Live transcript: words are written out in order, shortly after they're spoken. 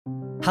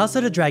House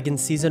of the Dragon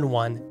Season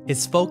 1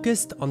 is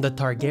focused on the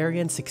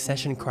Targaryen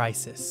succession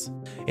crisis.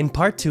 In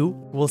Part 2,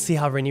 we'll see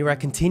how Rhaenyra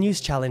continues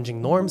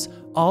challenging norms,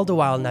 all the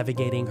while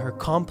navigating her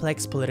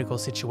complex political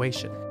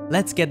situation.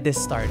 Let's get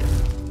this started.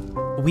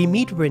 We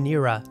meet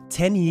Rhaenyra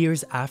 10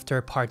 years after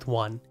Part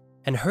 1,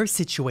 and her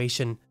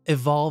situation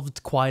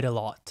evolved quite a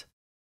lot.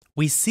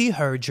 We see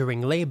her during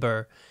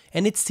labor,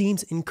 and it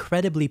seems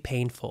incredibly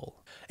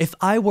painful. If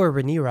I were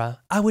Rhaenyra,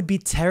 I would be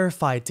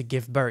terrified to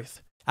give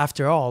birth.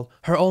 After all,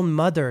 her own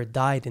mother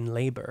died in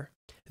labor.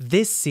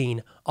 This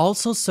scene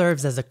also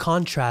serves as a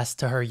contrast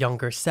to her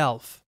younger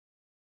self.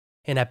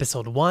 In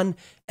episode 1,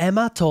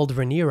 Aemma told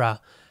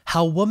Rhaenyra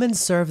how women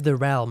serve the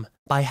realm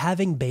by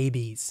having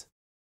babies.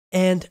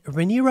 And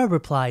Rhaenyra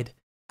replied,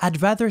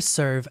 "I'd rather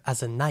serve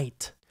as a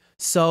knight."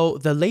 So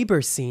the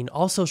labor scene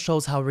also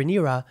shows how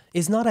Rhaenyra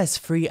is not as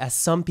free as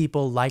some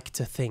people like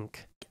to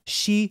think.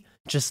 She,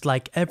 just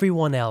like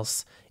everyone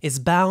else, is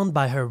bound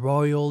by her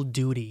royal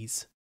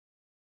duties.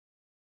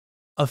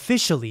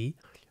 Officially,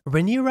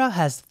 Rhaenyra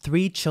has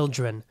 3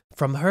 children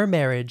from her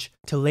marriage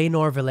to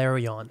Laenor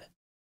Velaryon,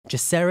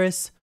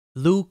 Viserys,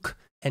 Luke,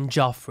 and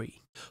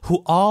Joffrey,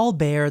 who all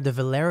bear the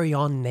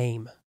Velaryon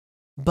name.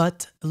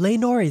 But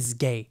Laenor is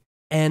gay,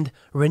 and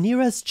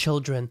Rhaenyra's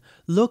children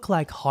look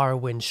like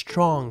Harwin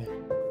strong.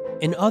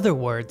 In other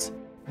words,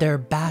 they're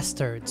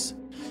bastards.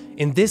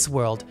 In this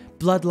world,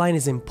 bloodline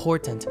is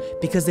important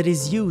because it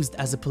is used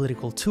as a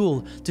political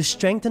tool to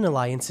strengthen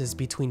alliances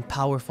between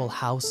powerful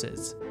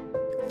houses.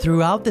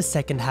 Throughout the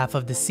second half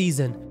of the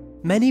season,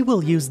 many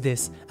will use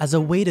this as a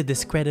way to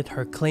discredit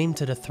her claim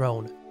to the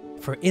throne.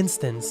 For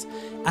instance,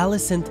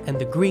 Alicent and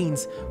the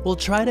Greens will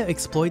try to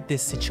exploit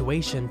this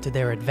situation to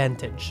their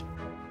advantage.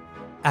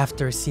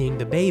 After seeing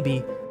the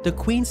baby, the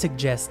Queen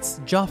suggests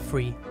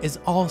Joffrey is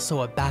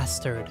also a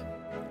bastard.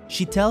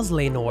 She tells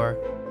Laenor,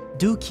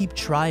 "Do keep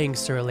trying,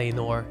 Sir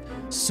Laenor.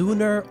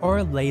 Sooner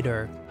or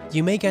later,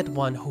 you may get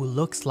one who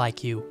looks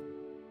like you."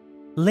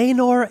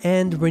 Laenor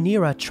and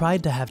Rhaenyra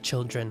tried to have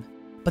children,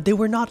 but they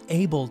were not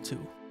able to,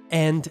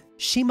 and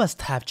she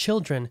must have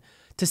children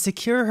to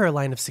secure her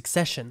line of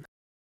succession.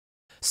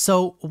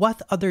 So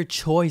what other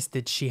choice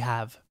did she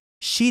have?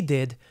 She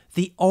did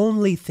the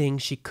only thing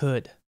she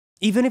could.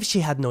 Even if she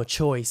had no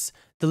choice,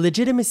 the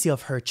legitimacy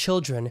of her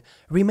children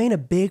remained a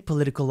big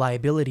political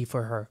liability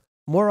for her.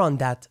 More on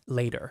that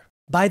later.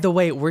 By the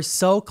way, we're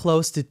so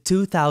close to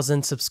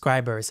 2,000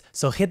 subscribers,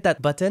 so hit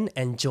that button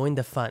and join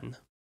the fun.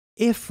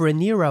 If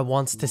Rhaenyra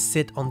wants to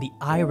sit on the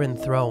Iron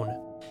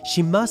Throne,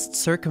 she must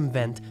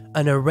circumvent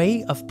an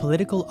array of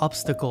political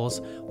obstacles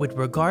with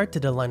regard to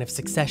the line of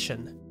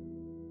succession.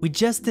 We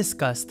just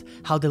discussed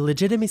how the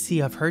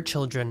legitimacy of her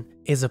children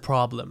is a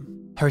problem.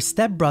 Her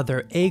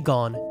stepbrother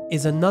Aegon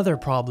is another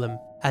problem,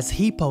 as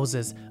he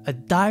poses a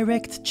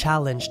direct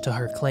challenge to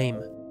her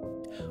claim.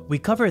 We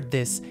covered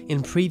this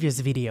in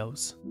previous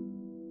videos.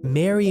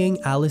 Marrying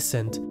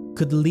Alicent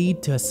could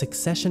lead to a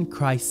succession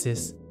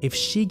crisis if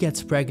she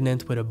gets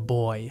pregnant with a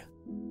boy.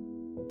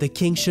 The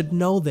king should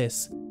know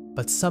this,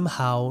 but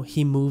somehow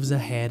he moves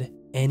ahead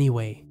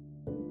anyway.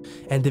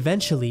 And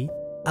eventually,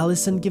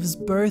 Alicent gives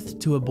birth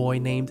to a boy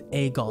named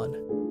Aegon.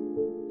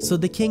 So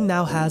the king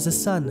now has a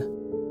son.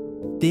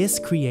 This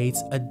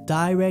creates a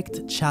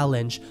direct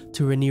challenge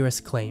to Rhaenyra's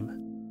claim.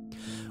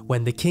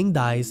 When the king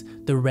dies,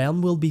 the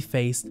realm will be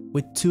faced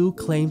with 2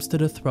 claims to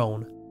the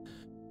throne.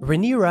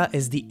 Rhaenyra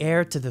is the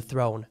heir to the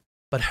throne,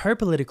 but her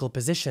political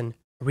position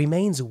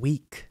remains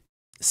weak.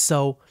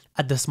 So,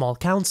 at the small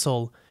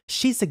council,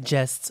 she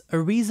suggests a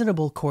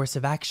reasonable course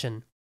of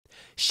action.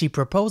 She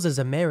proposes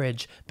a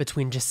marriage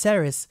between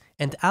Viserys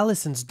and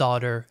Alicent's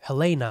daughter,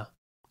 Helaena.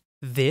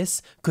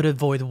 This could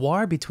avoid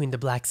war between the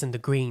Blacks and the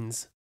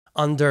Greens.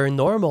 Under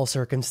normal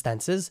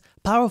circumstances,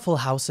 powerful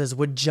houses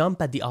would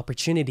jump at the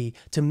opportunity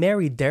to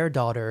marry their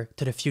daughter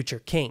to the future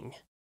king.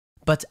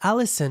 But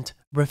Alicent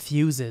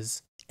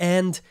refuses,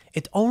 and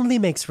it only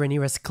makes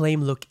Rhaenyra's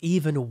claim look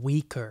even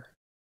weaker.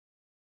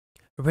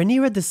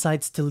 Rhaenyra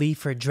decides to leave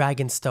for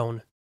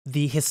Dragonstone,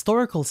 the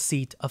historical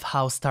seat of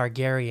House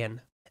Targaryen,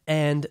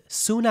 and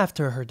soon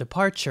after her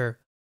departure,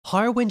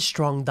 Harwin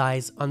Strong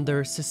dies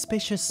under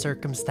suspicious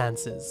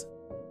circumstances.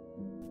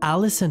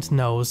 Alicent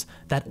knows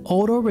that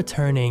Odo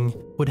returning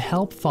would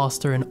help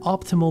foster an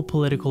optimal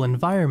political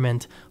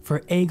environment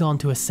for Aegon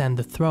to ascend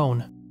the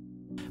throne.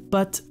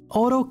 But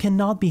Odo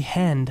cannot be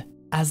hanged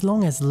as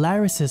long as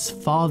Larys's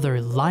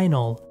father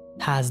Lionel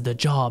has the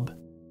job.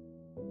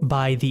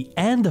 By the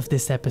end of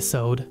this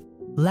episode,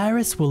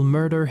 Larys will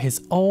murder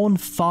his own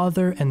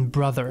father and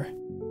brother.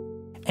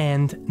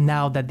 And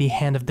now that the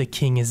hand of the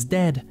king is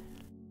dead,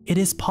 it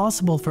is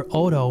possible for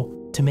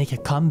Odo to make a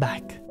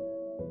comeback.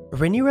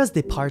 Rhaenyra's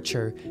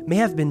departure may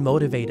have been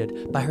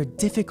motivated by her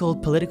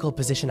difficult political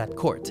position at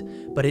court,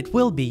 but it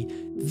will be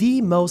the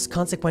most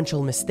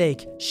consequential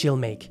mistake she'll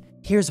make.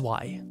 Here's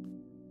why.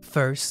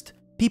 First,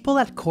 people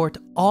at court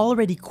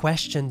already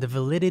question the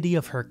validity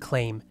of her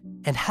claim,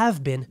 and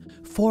have been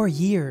for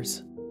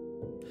years.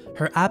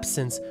 Her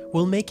absence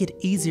will make it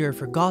easier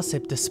for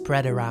gossip to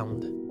spread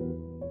around.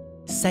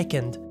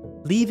 Second,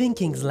 leaving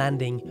King's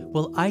Landing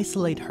will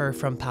isolate her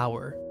from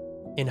power.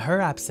 In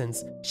her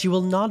absence, she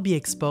will not be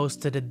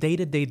exposed to the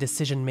day-to-day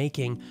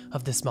decision-making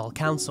of the small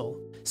council,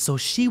 so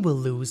she will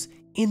lose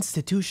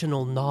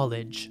institutional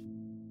knowledge.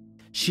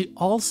 She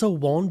also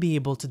won't be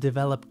able to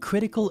develop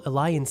critical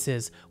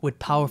alliances with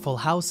powerful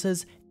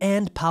houses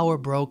and power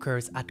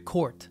brokers at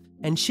court,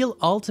 and she'll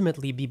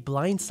ultimately be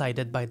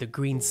blindsided by the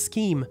Green's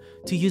scheme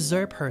to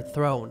usurp her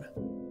throne.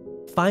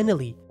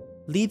 Finally,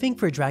 leaving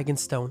for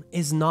Dragonstone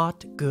is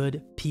not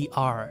good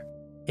PR.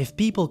 If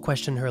people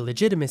question her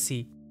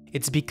legitimacy,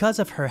 it's because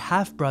of her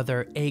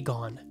half-brother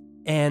Aegon.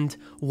 And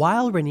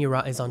while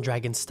Rhaenyra is on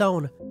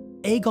Dragonstone,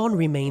 Aegon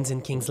remains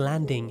in King's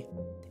Landing.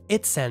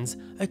 It sends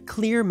a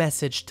clear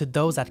message to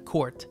those at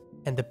court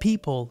and the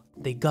people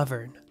they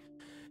govern.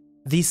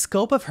 The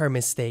scope of her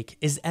mistake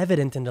is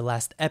evident in the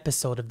last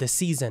episode of the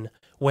season,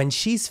 when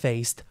she's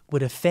faced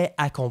with a fait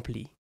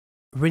accompli.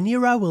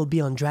 Rhaenyra will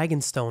be on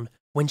Dragonstone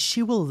when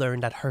she will learn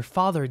that her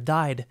father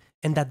died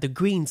and that the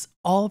Greens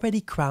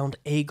already crowned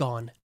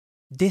Aegon.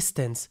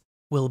 Distance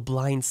will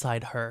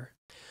blindside her.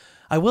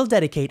 I will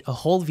dedicate a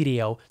whole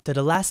video to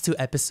the last 2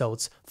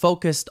 episodes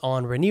focused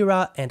on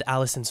Rhaenyra and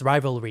Alicent's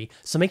rivalry,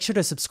 so make sure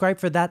to subscribe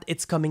for that,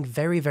 it's coming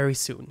very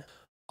soon.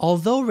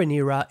 Although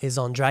Rhaenyra is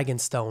on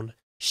Dragonstone,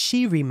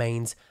 she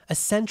remains a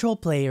central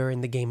player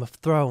in the Game of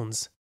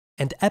Thrones,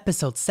 and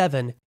episode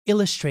 7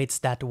 illustrates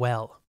that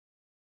well.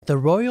 The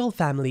royal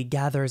family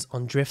gathers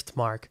on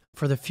Driftmark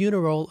for the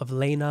funeral of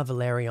Laena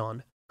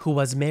Velaryon, who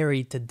was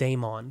married to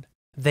Daemon.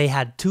 They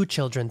had 2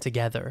 children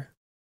together.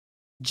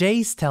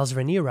 Jace tells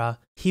Rhaenyra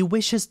he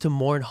wishes to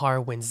mourn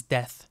Harwin's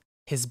death,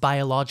 his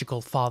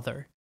biological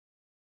father.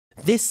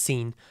 This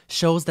scene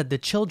shows that the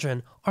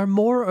children are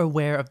more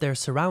aware of their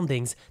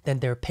surroundings than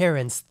their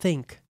parents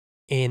think.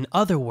 In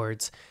other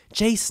words,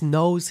 Jace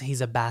knows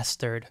he's a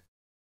bastard.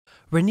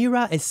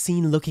 Rhaenyra is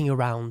seen looking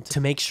around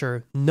to make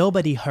sure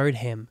nobody heard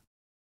him.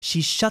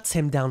 She shuts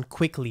him down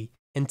quickly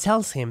and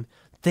tells him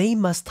they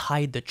must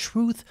hide the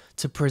truth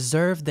to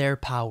preserve their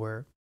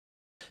power.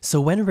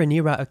 So when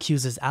Rhaenyra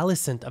accuses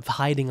Alicent of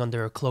hiding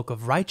under a cloak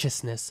of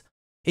righteousness,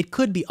 it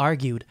could be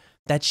argued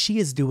that she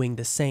is doing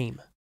the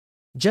same.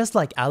 Just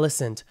like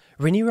Alicent,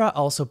 Rhaenyra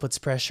also puts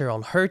pressure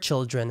on her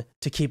children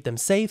to keep them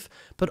safe,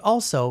 but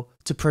also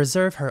to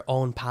preserve her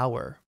own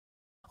power.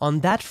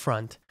 On that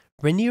front,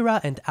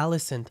 Rhaenyra and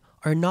Alicent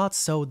are not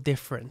so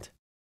different.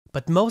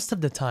 But most of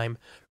the time,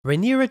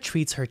 Rhaenyra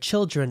treats her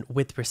children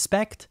with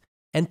respect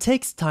and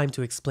takes time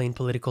to explain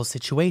political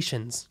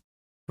situations.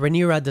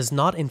 Rhaenyra does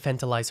not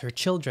infantilize her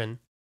children.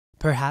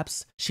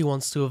 Perhaps she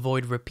wants to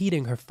avoid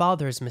repeating her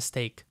father's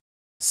mistake.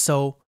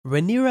 So,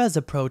 Rhaenyra's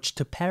approach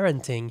to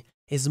parenting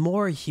is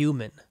more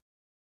human.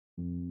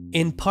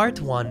 In part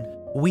 1,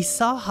 we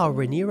saw how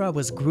Rhaenyra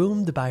was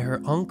groomed by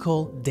her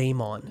uncle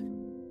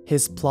Daemon.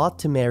 His plot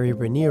to marry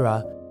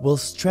Rhaenyra will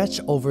stretch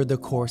over the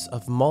course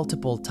of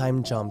multiple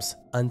time jumps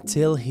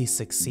until he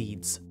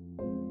succeeds.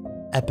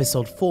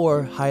 Episode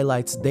 4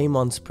 highlights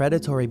Daemon's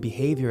predatory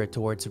behavior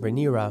towards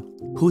Rhaenyra,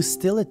 who's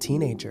still a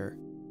teenager.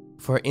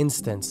 For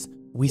instance,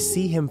 we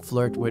see him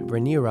flirt with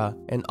Rhaenyra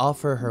and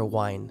offer her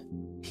wine.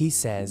 He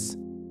says,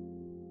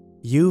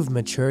 "You've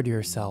matured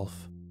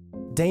yourself."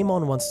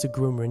 Daemon wants to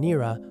groom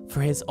Rhaenyra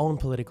for his own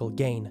political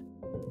gain.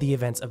 The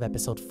events of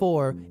episode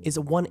 4 is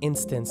one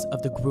instance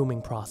of the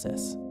grooming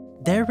process.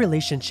 Their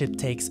relationship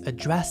takes a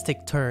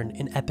drastic turn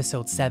in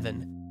episode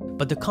 7,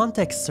 but the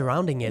context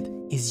surrounding it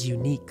is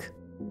unique.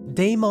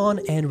 Daemon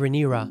and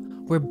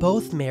Rhaenyra were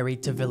both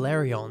married to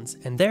Velaryons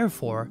and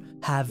therefore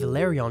have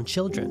Velaryon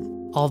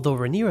children, although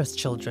Rhaenyra's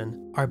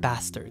children are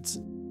bastards.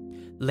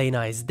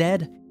 Laena is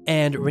dead,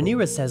 and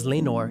Rhaenyra says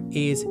Laenor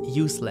is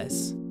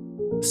useless.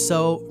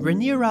 So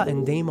Rhaenyra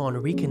and Daemon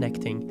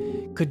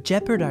reconnecting could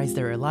jeopardize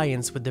their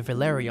alliance with the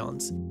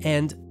Velaryons,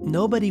 and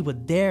nobody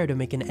would dare to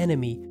make an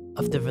enemy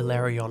of the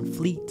Velaryon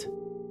fleet.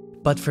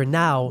 But for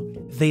now,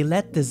 they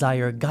let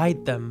desire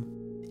guide them,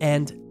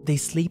 and they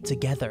sleep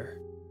together.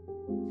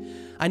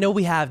 I know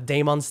we have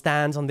Daemon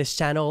stans on this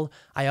channel.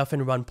 I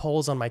often run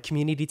polls on my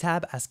community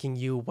tab asking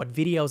you what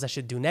videos I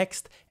should do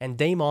next, and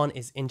Daemon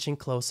is inching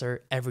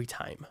closer every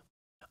time.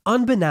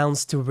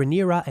 Unbeknownst to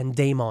Rhaenyra and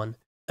Daemon,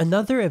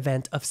 another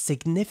event of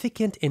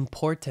significant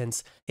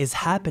importance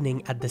is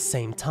happening at the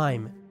same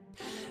time.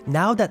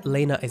 Now that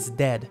Laena is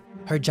dead,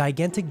 her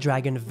gigantic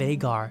dragon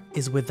Vhagar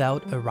is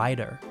without a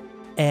rider,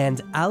 and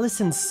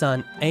Alicent's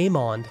son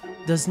Aemond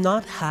does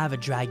not have a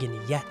dragon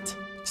yet.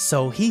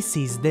 So he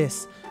sees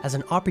this as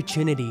an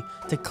opportunity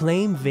to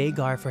claim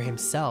Vhagar for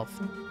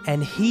himself,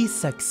 and he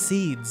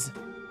succeeds.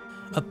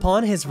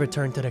 Upon his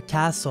return to the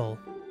castle,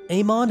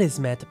 Aemond is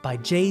met by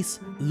Jace,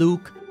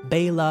 Luke,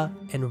 Baela,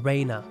 and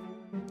Rhaena,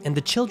 and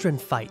the children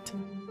fight.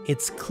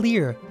 It's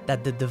clear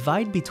that the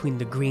divide between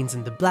the Greens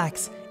and the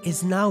Blacks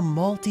is now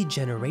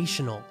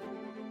multi-generational.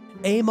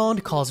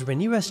 Aemond calls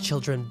Rhaenyra's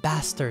children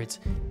bastards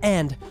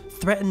and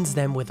threatens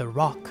them with a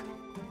rock.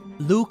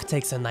 Luke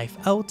takes a knife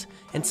out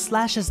and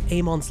slashes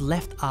Aemond's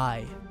left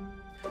eye.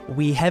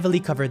 We heavily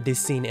covered this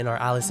scene in our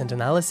Alicent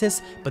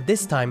analysis, but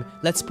this time,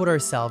 let's put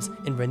ourselves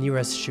in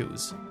Rhaenyra's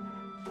shoes.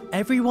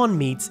 Everyone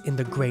meets in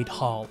the Great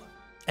Hall,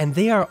 and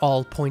they are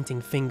all pointing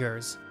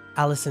fingers.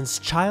 Alicent's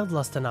child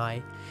lost an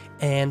eye,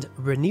 and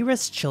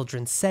Rhaenyra's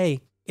children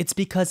say it's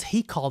because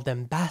he called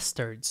them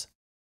bastards.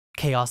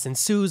 Chaos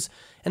ensues,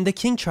 and the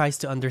king tries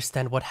to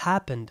understand what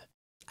happened.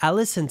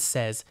 Alicent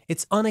says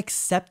it's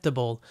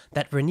unacceptable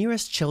that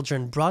Rhaenyra's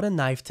children brought a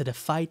knife to the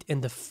fight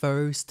in the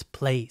first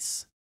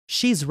place.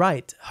 She's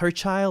right, her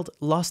child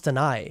lost an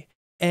eye,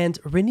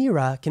 and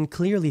Rhaenyra can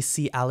clearly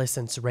see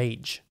Alicent's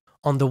rage.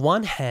 On the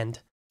one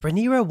hand,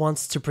 Rhaenyra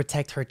wants to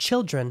protect her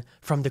children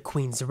from the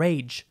queen's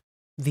rage.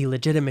 The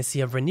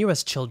legitimacy of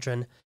Rhaenyra's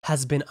children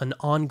has been an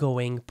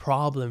ongoing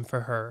problem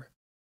for her.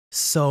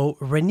 So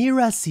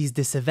Rhaenyra sees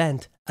this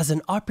event as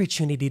an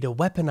opportunity to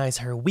weaponize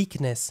her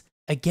weakness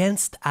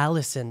against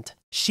Alicent.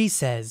 She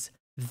says,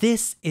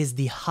 "This is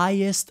the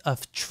highest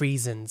of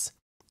treasons.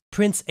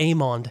 Prince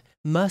Aemond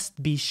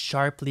must be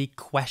sharply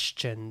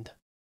questioned."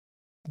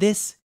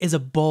 This is a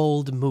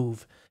bold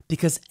move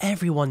because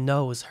everyone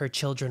knows her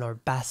children are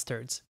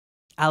bastards.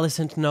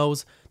 Alicent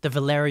knows, the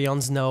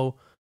Velaryons know,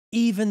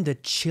 even the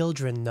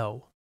children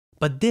know.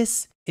 But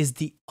this is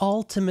the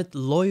ultimate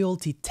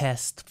loyalty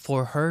test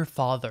for her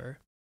father.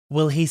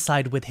 Will he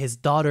side with his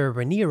daughter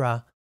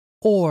Rhaenyra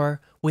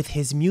or with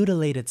his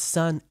mutilated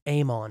son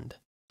Aemond?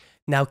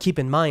 Now keep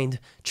in mind,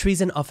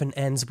 treason often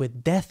ends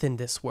with death in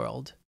this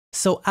world.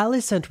 So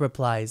Alicent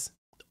replies,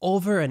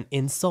 "Over an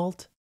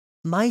insult?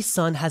 My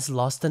son has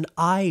lost an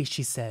eye,"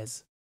 she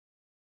says.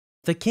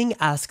 The king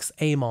asks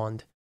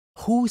Aemond,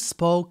 "Who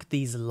spoke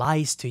these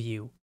lies to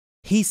you?"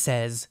 He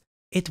says,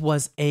 "It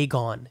was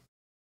Aegon."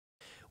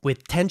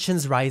 With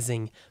tensions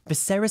rising,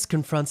 Viserys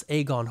confronts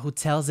Aegon, who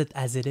tells it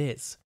as it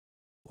is.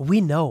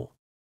 "We know.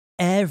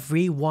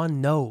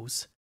 Everyone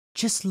knows.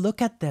 Just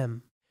look at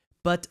them."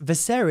 But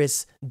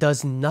Viserys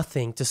does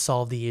nothing to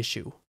solve the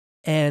issue.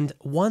 And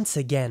once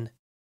again,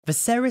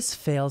 Viserys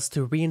fails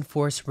to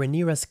reinforce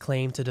Rhaenyra's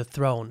claim to the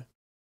throne.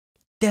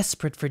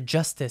 Desperate for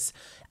justice,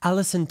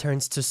 Alicent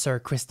turns to Sir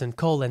Criston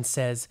Cole and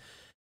says,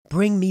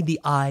 "Bring me the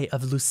eye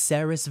of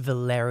Lucerys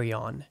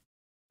Velaryon."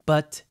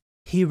 But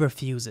he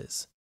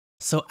refuses.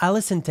 So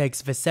Alicent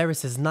takes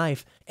Viserys'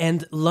 knife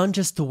and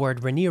lunges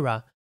toward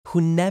Rhaenyra,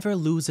 who never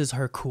loses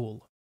her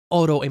cool.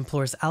 Otto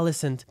implores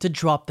Alicent to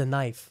drop the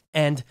knife,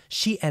 and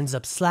she ends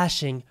up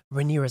slashing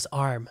Rhaenyra's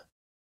arm.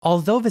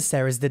 Although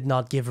Viserys did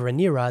not give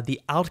Rhaenyra the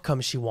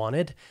outcome she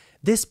wanted,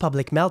 this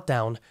public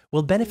meltdown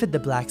will benefit the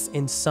Blacks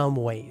in some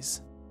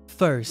ways.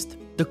 First,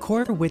 the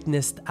court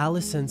witnessed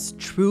Alicent's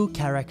true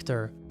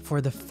character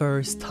for the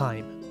first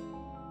time.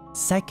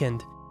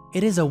 Second,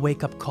 it is a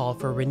wake-up call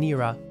for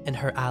Rhaenyra and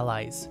her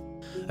allies.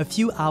 A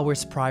few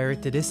hours prior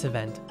to this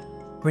event,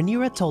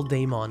 Rhaenyra told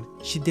Daemon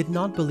she did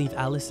not believe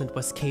Alicent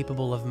was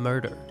capable of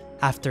murder.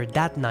 After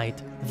that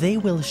night, they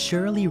will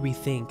surely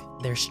rethink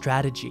their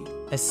strategy,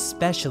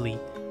 especially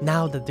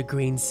now that the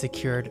Greens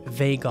secured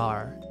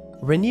Vhagar.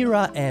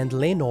 Rhaenyra and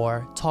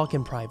Laenor talk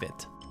in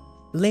private.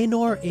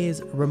 Laenor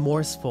is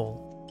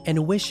remorseful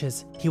and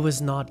wishes he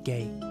was not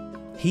gay.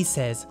 He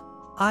says,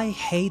 "I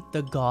hate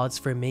the gods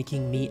for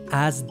making me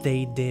as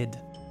they did."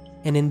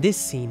 And in this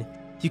scene,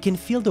 you can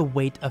feel the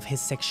weight of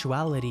his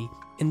sexuality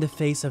in the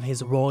face of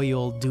his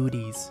royal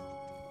duties.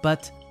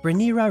 But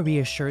Rhaenyra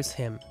reassures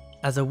him.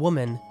 As a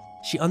woman,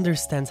 she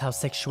understands how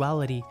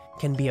sexuality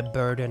can be a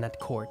burden at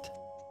court.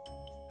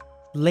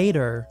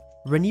 Later,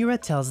 Rhaenyra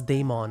tells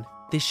Daemon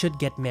they should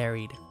get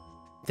married.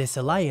 This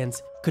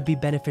alliance could be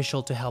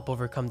beneficial to help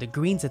overcome the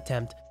Greens'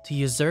 attempt to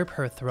usurp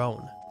her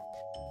throne.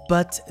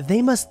 But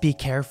they must be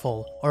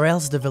careful, or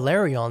else the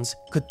Velaryons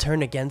could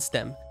turn against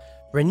them.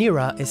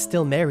 Rhaenyra is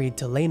still married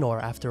to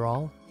Laenor after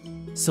all.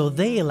 So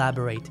they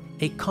elaborate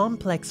a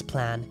complex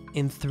plan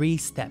in 3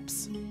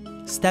 steps.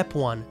 Step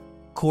 1.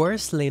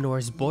 Coerce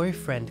Laenor's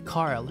boyfriend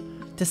Carl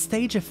to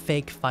stage a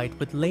fake fight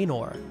with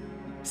Laenor.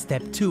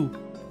 Step 2.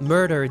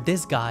 Murder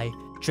this guy,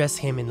 dress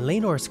him in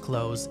Laenor's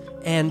clothes,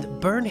 and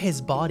burn his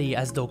body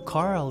as though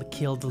Carl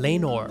killed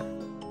Laenor.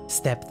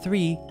 Step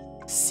 3.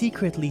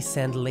 Secretly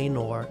send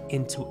Laenor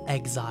into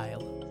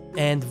exile.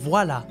 And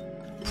voila!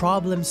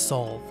 Problem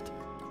solved.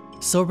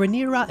 So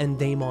Rhaenyra and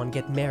Daemon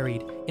get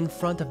married in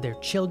front of their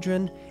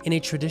children in a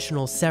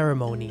traditional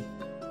ceremony.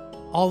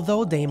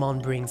 Although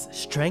Daemon brings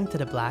strength to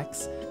the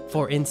Blacks,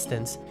 for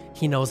instance,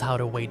 he knows how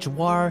to wage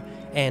war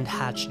and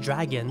hatch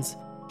dragons,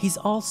 he's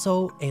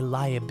also a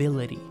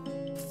liability.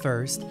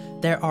 First,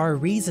 there are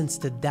reasons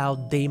to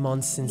doubt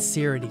Daemon's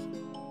sincerity.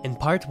 In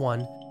part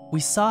 1, we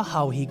saw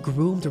how he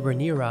groomed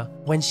Rhaenyra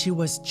when she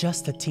was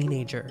just a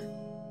teenager.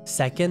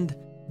 Second,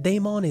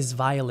 Daemon is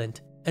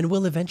violent and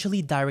will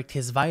eventually direct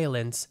his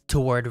violence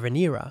toward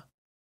Rhaenyra.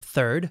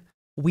 Third,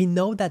 we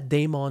know that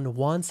Daemon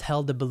once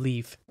held the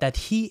belief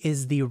that he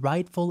is the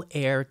rightful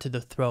heir to the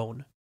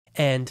throne.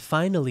 And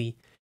finally,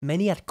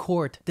 many at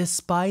court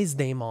despise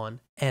Daemon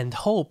and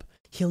hope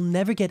he'll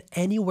never get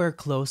anywhere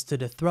close to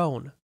the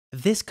throne.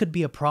 This could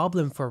be a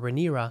problem for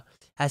Rhaenyra,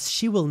 as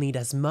she will need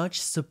as much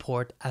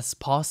support as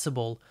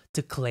possible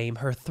to claim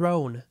her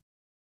throne.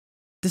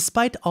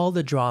 Despite all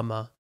the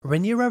drama,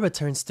 Rhaenyra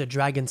returns to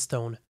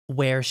Dragonstone,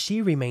 where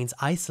she remains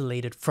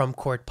isolated from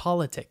court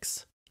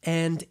politics.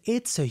 And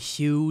it's a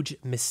huge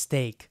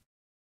mistake.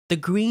 The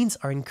Greens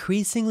are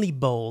increasingly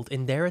bold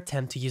in their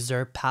attempt to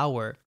usurp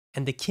power,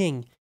 and the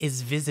king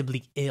is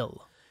visibly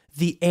ill.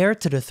 The heir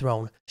to the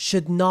throne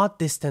should not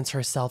distance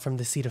herself from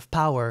the seat of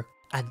power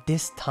at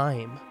this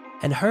time,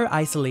 and her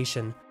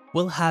isolation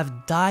will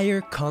have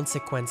dire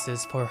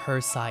consequences for her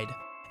side,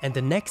 and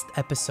the next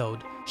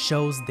episode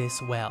shows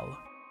this well.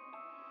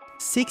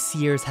 6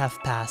 years have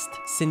passed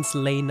since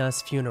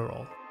Laena's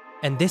funeral,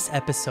 and this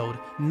episode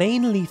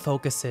mainly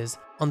focuses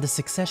on the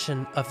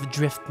succession of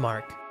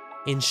Driftmark.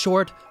 In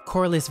short,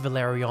 Corlys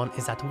Velaryon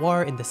is at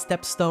war in the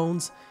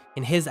Stepstones.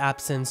 In his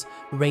absence,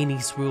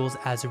 Rhaenys rules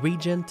as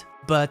regent,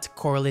 but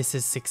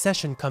Corlys'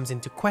 succession comes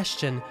into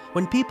question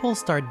when people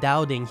start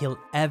doubting he'll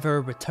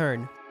ever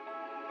return.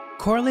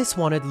 Corlys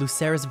wanted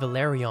Lucerys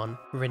Velaryon,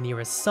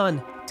 Rhaenyra's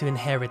son, to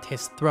inherit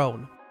his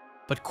throne,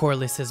 but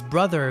Corlys'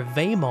 brother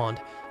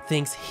Vaemond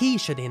thinks he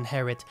should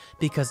inherit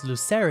because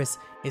Lucerys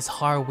is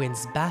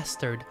Harwin's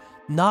bastard,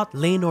 not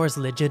Laenor's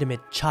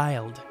legitimate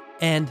child.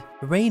 And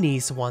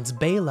Rhaenys wants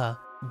Baela,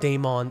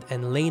 Daemon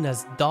and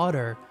Laena's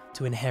daughter,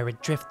 to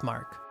inherit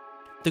Driftmark.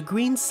 The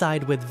Greens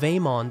side with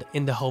Vaemond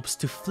in the hopes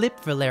to flip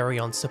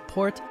Velaryon's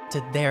support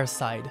to their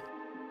side.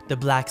 The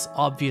Blacks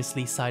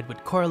obviously side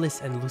with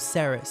Corlys and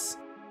Lucerys.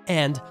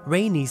 And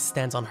Rhaenys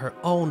stands on her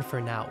own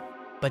for now,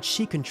 but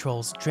she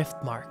controls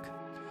Driftmark.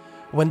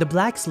 When the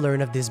Blacks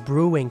learn of this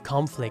brewing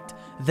conflict,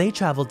 they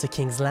travel to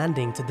King's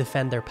Landing to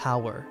defend their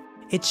power.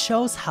 It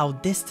shows how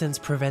distance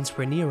prevents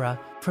Rhaenyra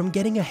from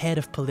getting ahead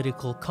of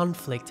political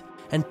conflict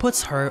and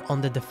puts her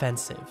on the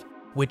defensive,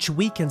 which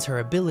weakens her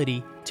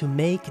ability to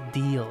make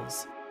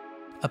deals.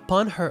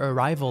 Upon her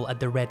arrival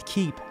at the Red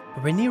Keep,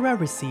 Rhaenyra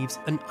receives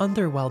an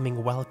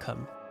underwhelming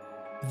welcome.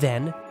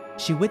 Then,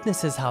 she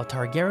witnesses how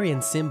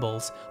Targaryen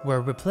symbols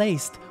were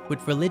replaced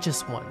with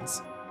religious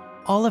ones.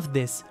 All of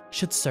this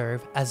should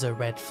serve as a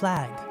red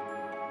flag.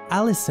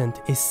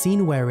 Alicent is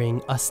seen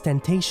wearing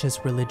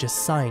ostentatious religious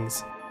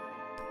signs.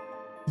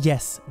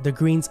 Yes, the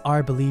Greens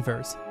are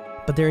believers,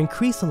 but their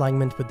increased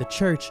alignment with the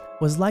church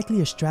was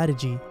likely a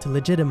strategy to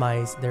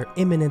legitimize their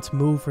imminent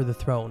move for the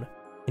throne.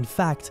 In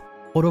fact,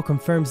 Otto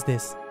confirms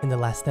this in the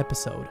last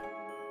episode.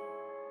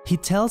 He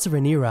tells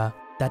Rhaenyra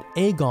that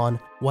Aegon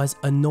was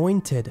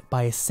anointed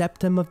by a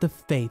septum of the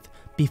faith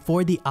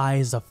before the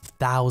eyes of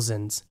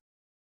thousands.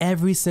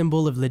 Every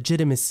symbol of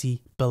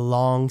legitimacy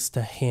belongs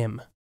to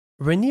him.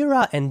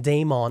 Rhaenyra and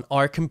Daemon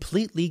are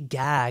completely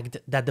gagged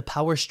that the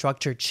power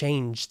structure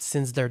changed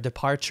since their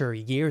departure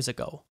years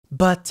ago.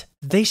 But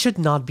they should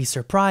not be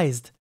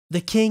surprised.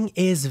 The king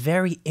is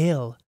very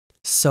ill.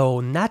 So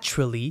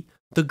naturally,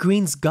 the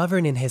Greens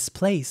govern in his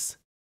place.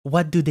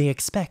 What do they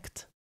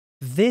expect?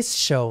 This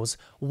shows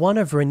one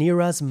of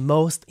Rhaenyra's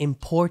most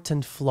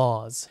important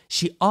flaws.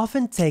 She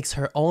often takes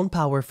her own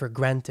power for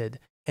granted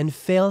and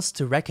fails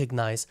to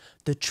recognize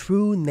the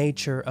true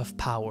nature of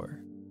power.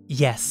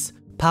 Yes,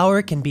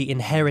 power can be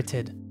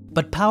inherited,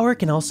 but power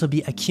can also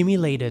be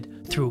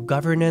accumulated through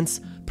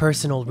governance,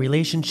 personal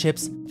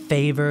relationships,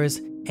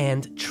 favors,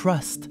 and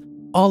trust,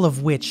 all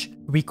of which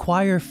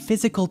require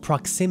physical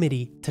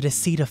proximity to the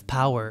seat of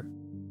power.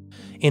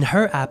 In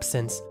her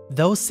absence,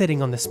 those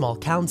sitting on the small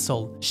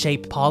council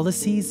shape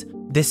policies,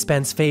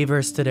 dispense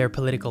favors to their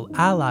political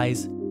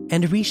allies,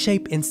 and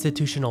reshape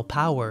institutional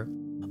power,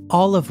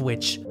 all of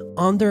which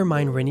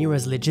undermine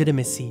Rhaenyra's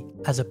legitimacy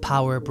as a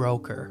power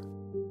broker.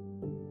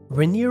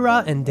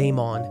 Rhaenyra and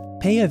Daemon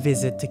pay a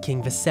visit to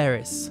King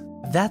Viserys.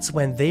 That's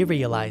when they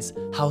realize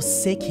how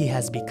sick he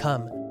has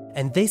become,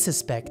 and they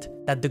suspect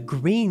that the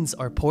Greens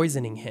are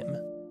poisoning him.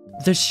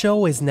 The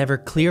show is never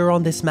clear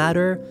on this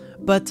matter,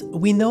 but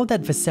we know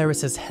that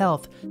Viserys'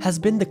 health has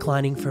been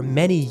declining for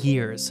many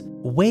years,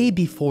 way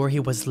before he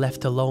was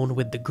left alone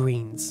with the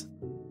Greens.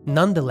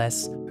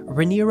 Nonetheless,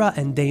 Rhaenyra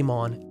and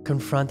Daemon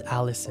confront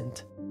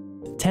Alicent.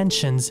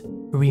 Tensions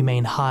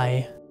remain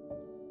high.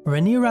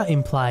 Rhaenyra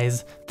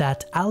implies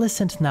that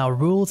Alicent now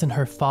rules in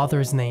her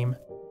father's name,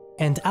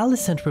 and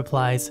Alicent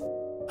replies,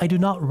 "I do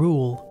not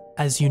rule,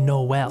 as you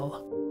know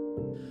well."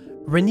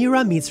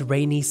 Rhaenyra meets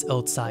Rhaenys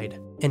outside,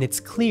 and it's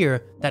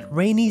clear that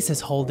Rhaenys is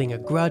holding a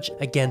grudge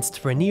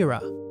against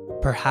Rhaenyra.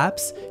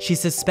 Perhaps she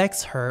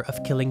suspects her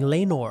of killing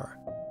Laenor.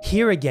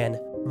 Here again,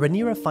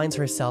 Rhaenyra finds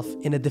herself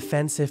in a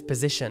defensive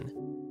position.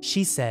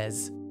 She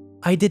says,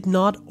 "I did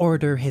not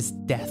order his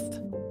death,"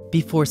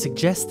 before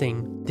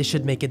suggesting they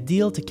should make a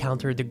deal to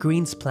counter the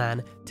Greens'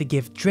 plan to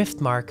give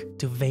Driftmark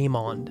to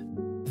Vaemond.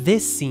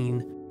 This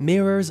scene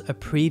mirrors a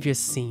previous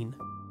scene.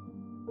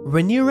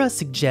 Rhaenyra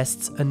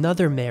suggests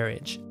another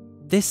marriage,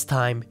 this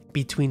time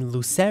between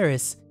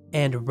Lucerys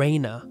and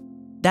Rhaena.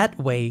 That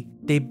way,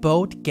 they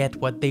both get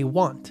what they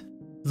want.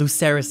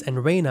 Lucerys and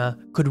Rhaena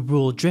could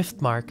rule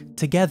Driftmark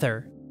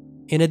together.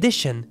 In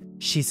addition,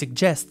 she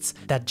suggests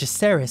that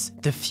Jacaerys,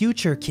 the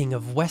future king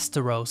of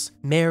Westeros,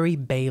 marry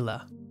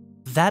Baela.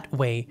 That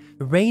way,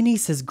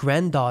 Rhaenys'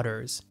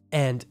 granddaughters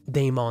and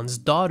Daemon's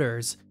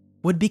daughters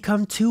would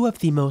become two of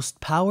the most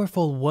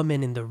powerful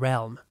women in the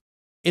realm.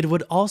 It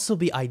would also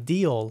be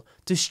ideal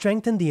to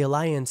strengthen the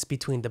alliance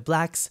between the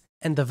Blacks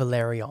and the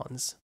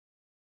Velaryons.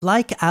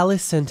 Like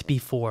Alicent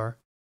before,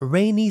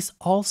 Rhaenys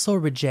also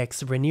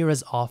rejects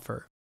Rhaenyra's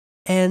offer.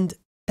 And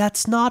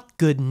that's not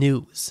good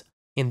news.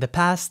 In the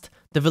past,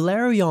 the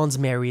Velaryons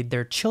married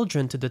their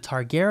children to the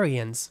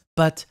Targaryens,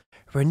 but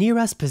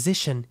Rhaenyra's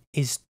position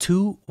is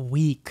too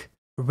weak.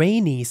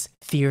 Rhaenys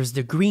fears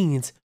the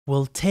Greens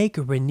will take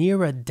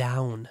Rhaenyra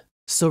down,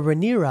 so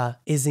Rhaenyra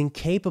is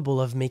incapable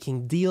of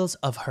making deals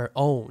of her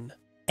own.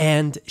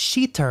 And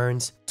she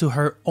turns to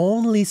her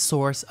only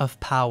source of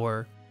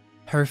power,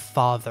 her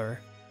father.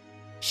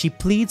 She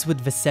pleads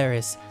with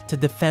Viserys to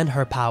defend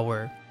her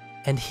power,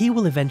 and he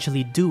will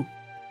eventually do.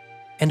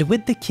 And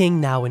with the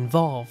king now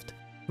involved,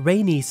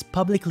 Rhaenys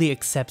publicly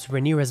accepts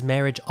Rhaenyra's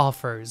marriage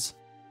offers.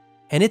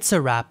 And it's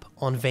a wrap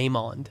on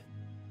Vaemond.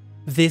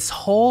 This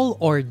whole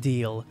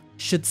ordeal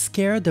should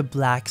scare the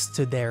Blacks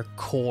to their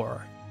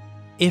core.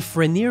 If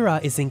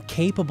Rhaenyra is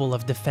incapable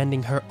of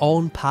defending her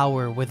own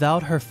power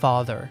without her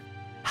father,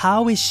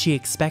 how is she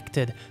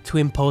expected to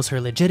impose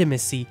her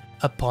legitimacy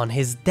upon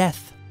his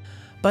death?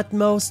 But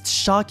most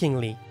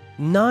shockingly,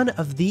 none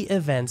of the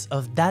events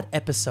of that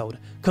episode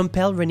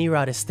compel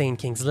Rhaenyra to stay in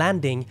King's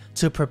Landing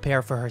to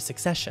prepare for her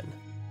succession.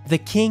 The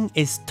king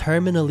is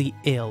terminally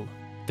ill.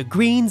 The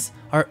Greens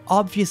are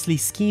obviously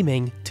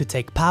scheming to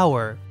take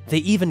power. They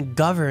even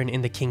govern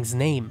in the king's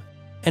name.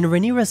 And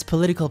Rhaenyra's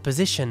political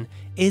position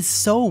is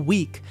so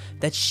weak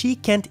that she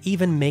can't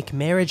even make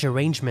marriage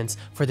arrangements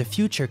for the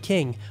future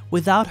king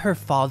without her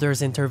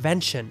father's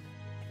intervention.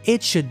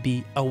 It should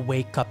be a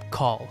wake-up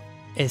call,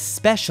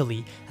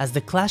 especially as the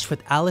clash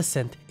with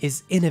Alicent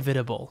is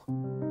inevitable.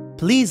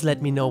 Please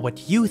let me know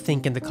what you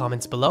think in the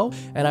comments below,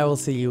 and I will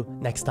see you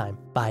next time.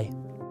 Bye.